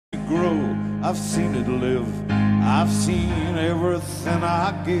grow, I've seen it live. I've seen everything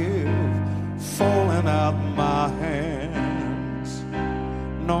I give falling out my hands.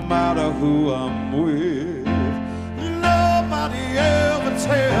 No matter who I'm with, nobody ever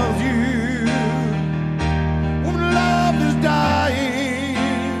tells you when love is dying,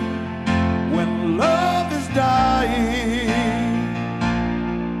 when love is dying.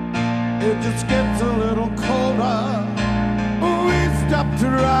 It just gets a little colder. We stop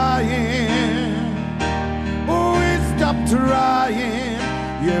trying. We stop trying.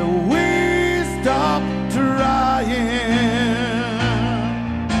 Yeah, we stop trying.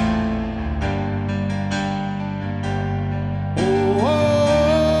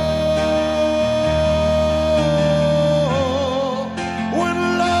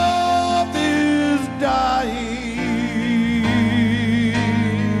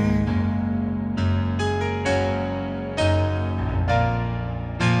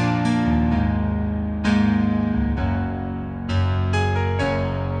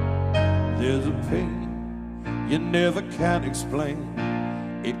 You never can explain.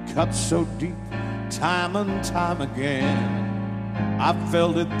 It cuts so deep, time and time again. I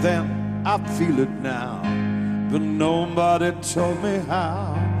felt it then, I feel it now, but nobody told me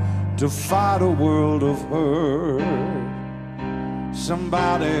how to fight a world of hurt.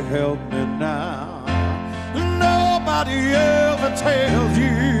 Somebody help me now. Nobody ever tells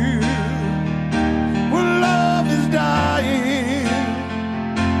you when love is dying,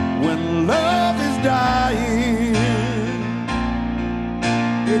 when love is dying.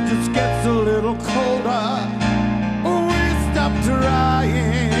 It just gets a little colder. We stop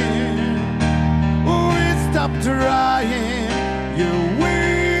trying. We stop trying. Yeah, we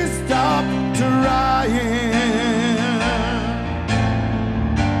stop trying.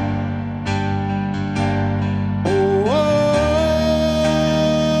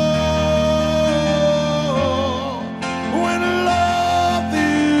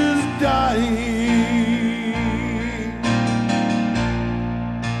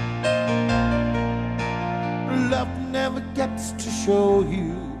 Show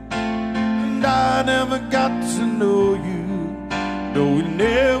you, and I never got to know you. No, we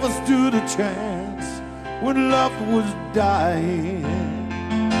never stood a chance when love was dying.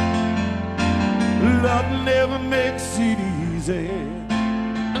 Love never makes it easy,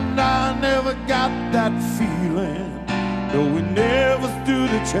 and I never got that feeling. No, we never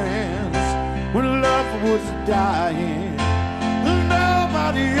stood a chance when love was dying.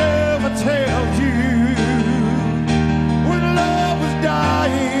 Nobody ever tells you love is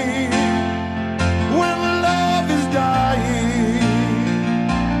dying, when love is dying.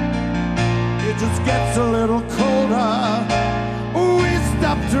 It just gets a little colder. We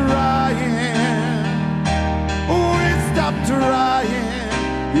stop trying. We stop trying.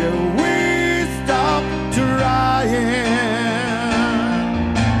 Yeah, we stop trying.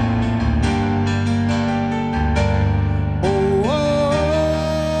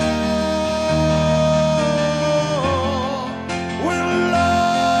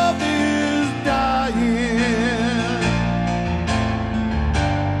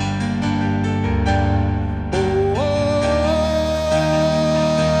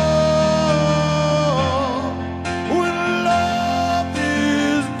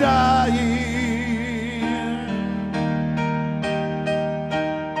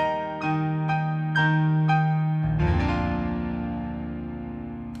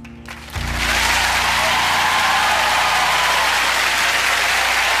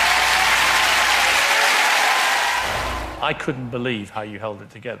 I couldn't believe how you held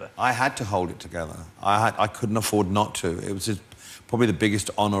it together. I had to hold it together. I couldn't afford not to. It was probably the biggest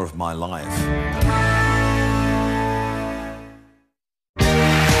honour of my life.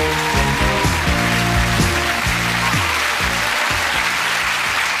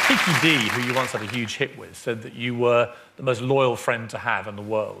 Kiki D, who you once had a huge hit with, said that you were the most loyal friend to have in the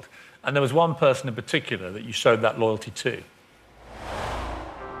world. And there was one person in particular that you showed that loyalty to.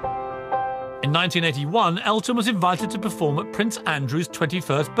 In 1981, Elton was invited to perform at Prince Andrew's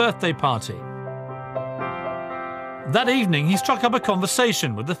 21st birthday party. That evening, he struck up a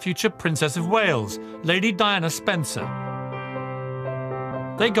conversation with the future Princess of Wales, Lady Diana Spencer.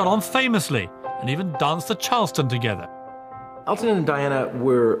 They got on famously and even danced the Charleston together. Elton and Diana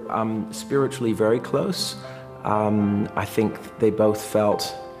were spiritually very close. I think they both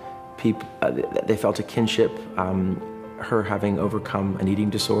felt a kinship. Her having overcome an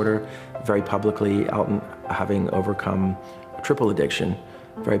eating disorder very publicly, Elton having overcome a triple addiction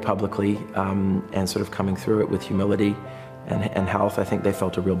very publicly, and sort of coming through it with humility and health. I think they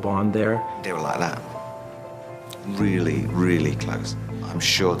felt a real bond there. They were like that. really, really close. I'm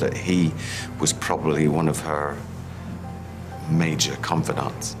sure that he was probably one of her major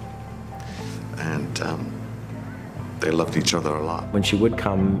confidants. And they loved each other a lot. When she would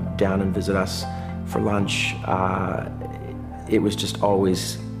come down and visit us for lunch, it was just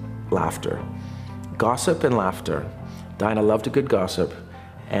always laughter. Gossip and laughter. Diana loved a good gossip,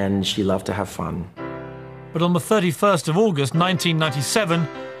 and she loved to have fun. But on the 31st of August 1997,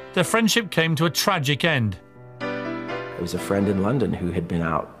 their friendship came to a tragic end. There was a friend in London who had been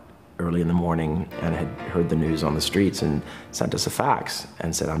out early in the morning and had heard the news on the streets and sent us a fax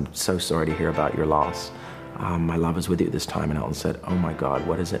and said, "I'm so sorry to hear about your loss. My love is with you at this time." And Elton said, "Oh my God,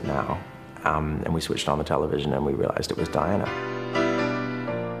 what is it now?" And we switched on the television and we realized it was Diana.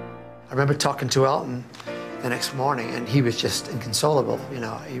 I remember talking to Elton the next morning, and he was just inconsolable. You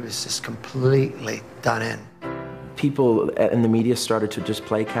know, he was just completely done in. People in the media started to just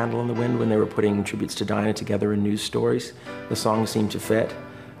play Candle in the Wind when they were putting tributes to Diana together in news stories. The song seemed to fit.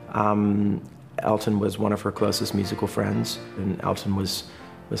 Elton was one of her closest musical friends, and Elton was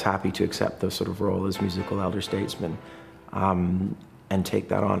happy to accept the sort of role as musical elder statesman and take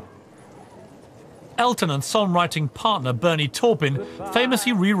that on. Elton and songwriting partner Bernie Taupin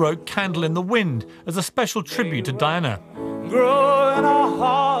famously rewrote Candle in the Wind as a special tribute to Diana.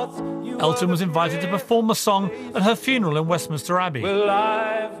 Elton was invited to perform the song at her funeral in Westminster Abbey.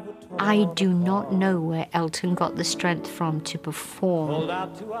 I do not know where Elton got the strength from to perform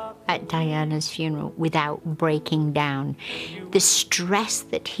at Diana's funeral without breaking down. The stress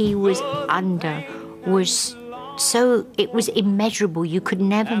that he was under was it was immeasurable. You could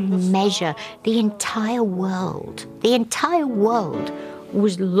never measure. The entire world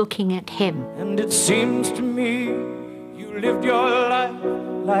was looking at him. And it seems to me you lived your life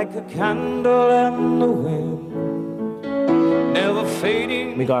like a candle in the wind, never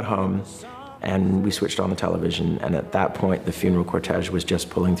fading. We got home and we switched on the television, and at that point the funeral cortege was just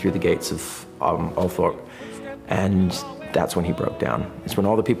pulling through the gates of Althorpe, and that's when he broke down. It's when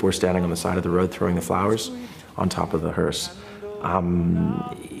all the people were standing on the side of the road throwing the flowers on top of the hearse.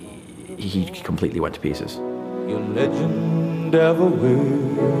 He completely went to pieces. Your legend ever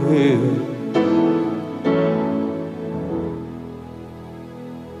will.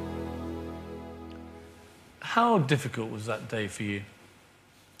 How difficult was that day for you?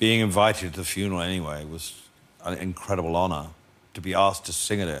 Being invited to the funeral anyway was an incredible honour. To be asked to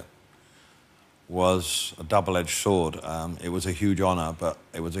sing at it was a double-edged sword. It was a huge honour, but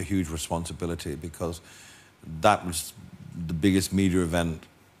it was a huge responsibility, because that was the biggest media event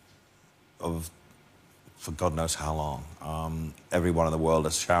for God knows how long. Everyone in the world,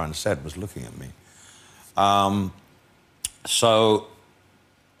 as Sharon said, was looking at me. So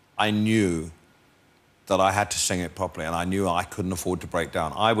I knew that I had to sing it properly, and I knew I couldn't afford to break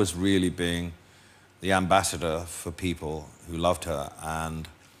down. I was really being the ambassador for people who loved her, and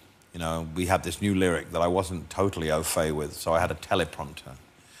you know, we had this new lyric that I wasn't totally au fait with, so I had a teleprompter,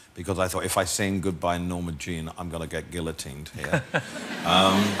 because I thought if I sing Goodbye Norma Jean, I'm going to get guillotined here.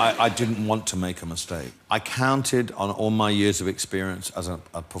 I didn't want to make a mistake. I counted on all my years of experience as a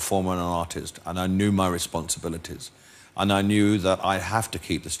performer and an artist, and I knew my responsibilities. And I knew that I'd have to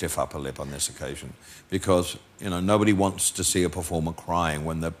keep the stiff upper lip on this occasion, because, you know, nobody wants to see a performer crying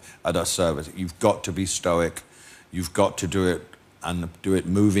when they're at a service. You've got to be stoic. You've got to do it, and do it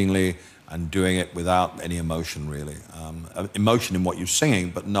movingly, and doing it without any emotion, really. Emotion in what you're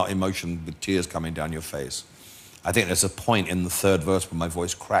singing, but not emotion with tears coming down your face. I think there's a point in the third verse where my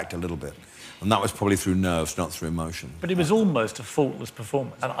voice cracked a little bit, and that was probably through nerves, not through emotion. But it was almost a faultless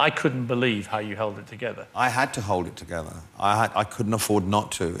performance, and I couldn't believe how you held it together. I had to hold it together. I couldn't afford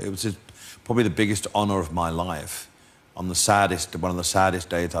not to. It was probably the biggest honour of my life, on the saddest, one of the saddest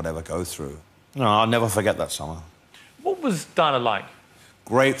days I'd ever go through. No, I'll never forget that summer. What was Diana like?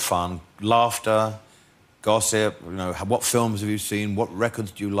 Great fun, laughter, gossip, you know, what films have you seen, what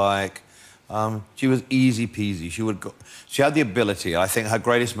records do you like? She was easy peasy. She had the ability, I think her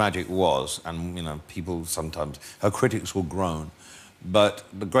greatest magic was, and you know, people sometimes, her critics will groan, but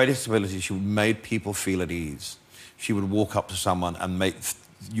the greatest ability, she made people feel at ease. She would walk up to someone and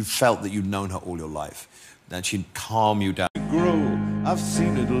you felt that you'd known her all your life. Then she'd calm you down. Grow, I've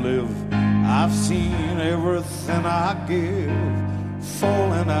seen it live. I've seen everything I give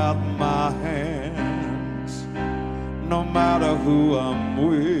falling out my hands. No matter who I'm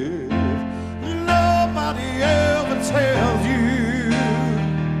with, nobody ever tells you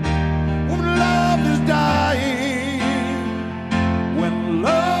when love is dying. When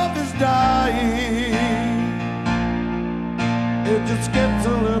love is dying, it just gets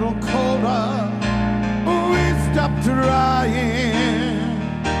a little colder. We stop trying.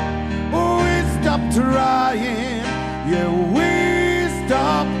 We stop trying. Yeah, we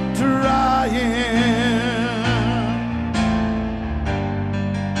stopped trying.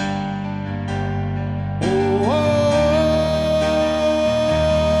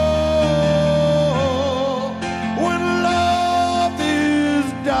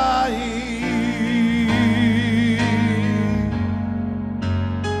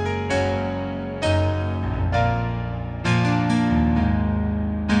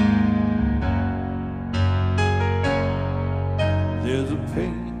 There's a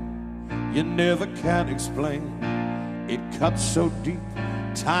pain you never can explain. It cuts so deep,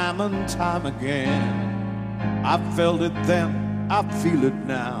 time and time again. I felt it then, I feel it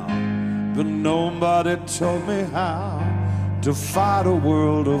now, but nobody told me how to fight a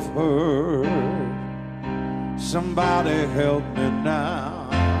world of hurt. Somebody help me now.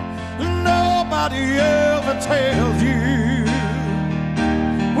 Nobody ever tells you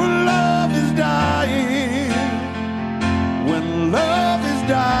when love is dying. When love is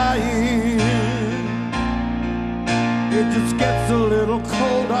dying, it just gets a little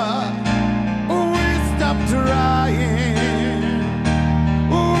colder. We stop trying.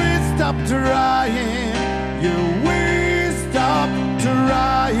 We stop trying. Yeah, we stop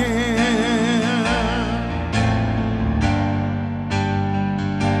trying.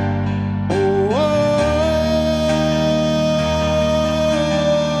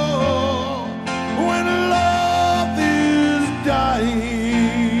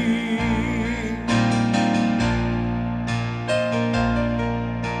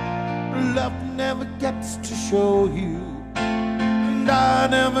 To show you, and I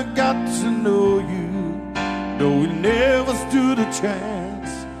never got to know you. No, we never stood a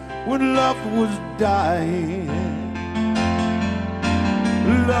chance when love was dying.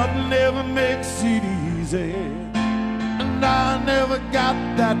 Love never makes it easy, and I never got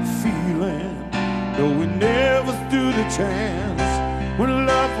that feeling. No, we never stood a chance when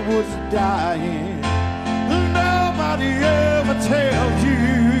love was dying. Nobody ever tells you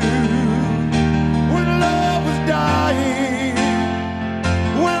love is dying.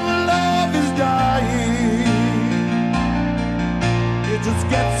 When love is dying, it just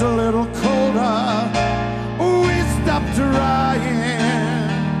gets a little colder. We stop trying.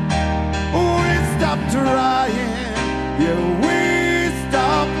 We stop trying. Yeah, we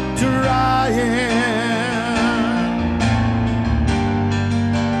stop trying.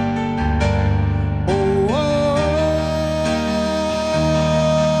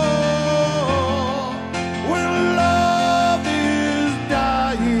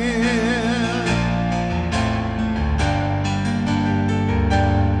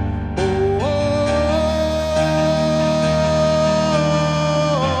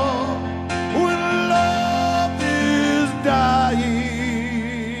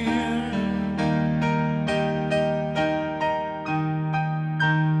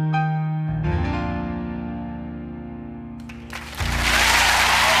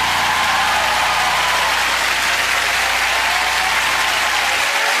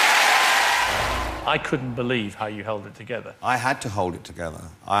 I couldn't believe how you held it together. I had to hold it together.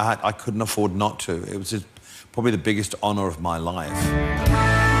 I couldn't afford not to. It was probably the biggest honour of my life.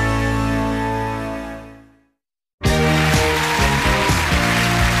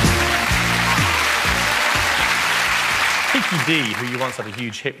 D, who you once had a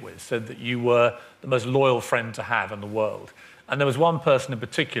huge hit with, said that you were the most loyal friend to have in the world. And there was one person in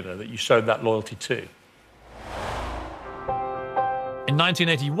particular that you showed that loyalty to. In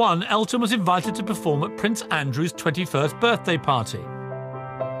 1981, Elton was invited to perform at Prince Andrew's 21st birthday party.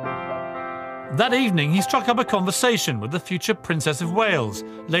 That evening, he struck up a conversation with the future Princess of Wales,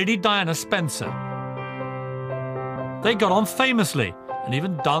 Lady Diana Spencer. They got on famously and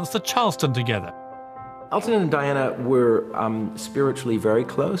even danced to Charleston together. Elton and Diana were spiritually very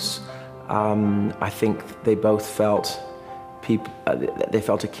close. I think they both felt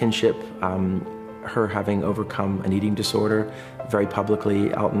a kinship. Her having overcome an eating disorder very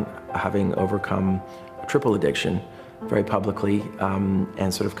publicly, Elton having overcome a triple addiction very publicly,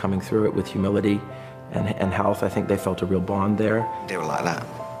 and sort of coming through it with humility and health. I think they felt a real bond there. They were like that.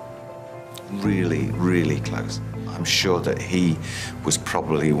 Really, really close. I'm sure that he was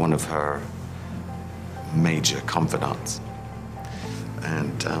probably one of her major confidants.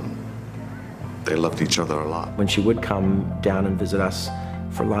 And they loved each other a lot. When she would come down and visit us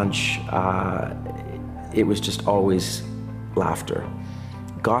for lunch, it was just always laughter.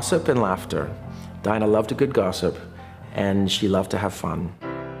 Gossip and laughter. Diana loved a good gossip, and she loved to have fun.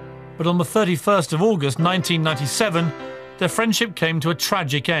 But on the 31st of August 1997, their friendship came to a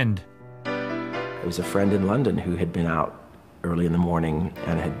tragic end. It was a friend in London who had been out early in the morning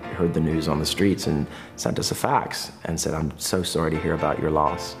and had heard the news on the streets and sent us a fax and said, "I'm so sorry to hear about your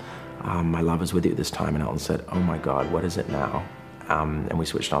loss. My love is with you this time." And Elton said, "Oh my God, what is it now?" And we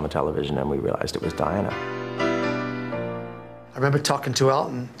switched on the television and we realized it was Diana. I remember talking to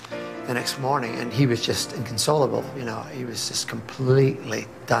Elton the next morning, and he was just inconsolable. You know, he was just completely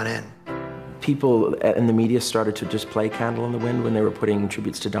done in. People in the media started to just play Candle in the Wind when they were putting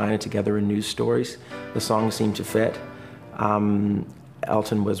tributes to Diana together in news stories. The song seemed to fit.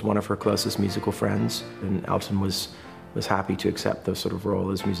 Elton was one of her closest musical friends, and Elton was happy to accept the sort of role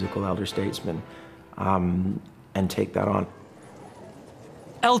as musical elder statesman and take that on.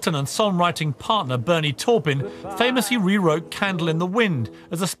 Elton and songwriting partner Bernie Taupin famously rewrote Candle in the Wind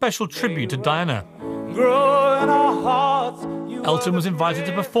as a special tribute to Diana. Elton was invited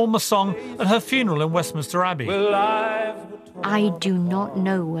to perform the song at her funeral in Westminster Abbey. I do not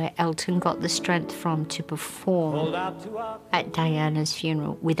know where Elton got the strength from to perform at Diana's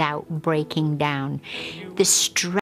funeral without breaking down. The strength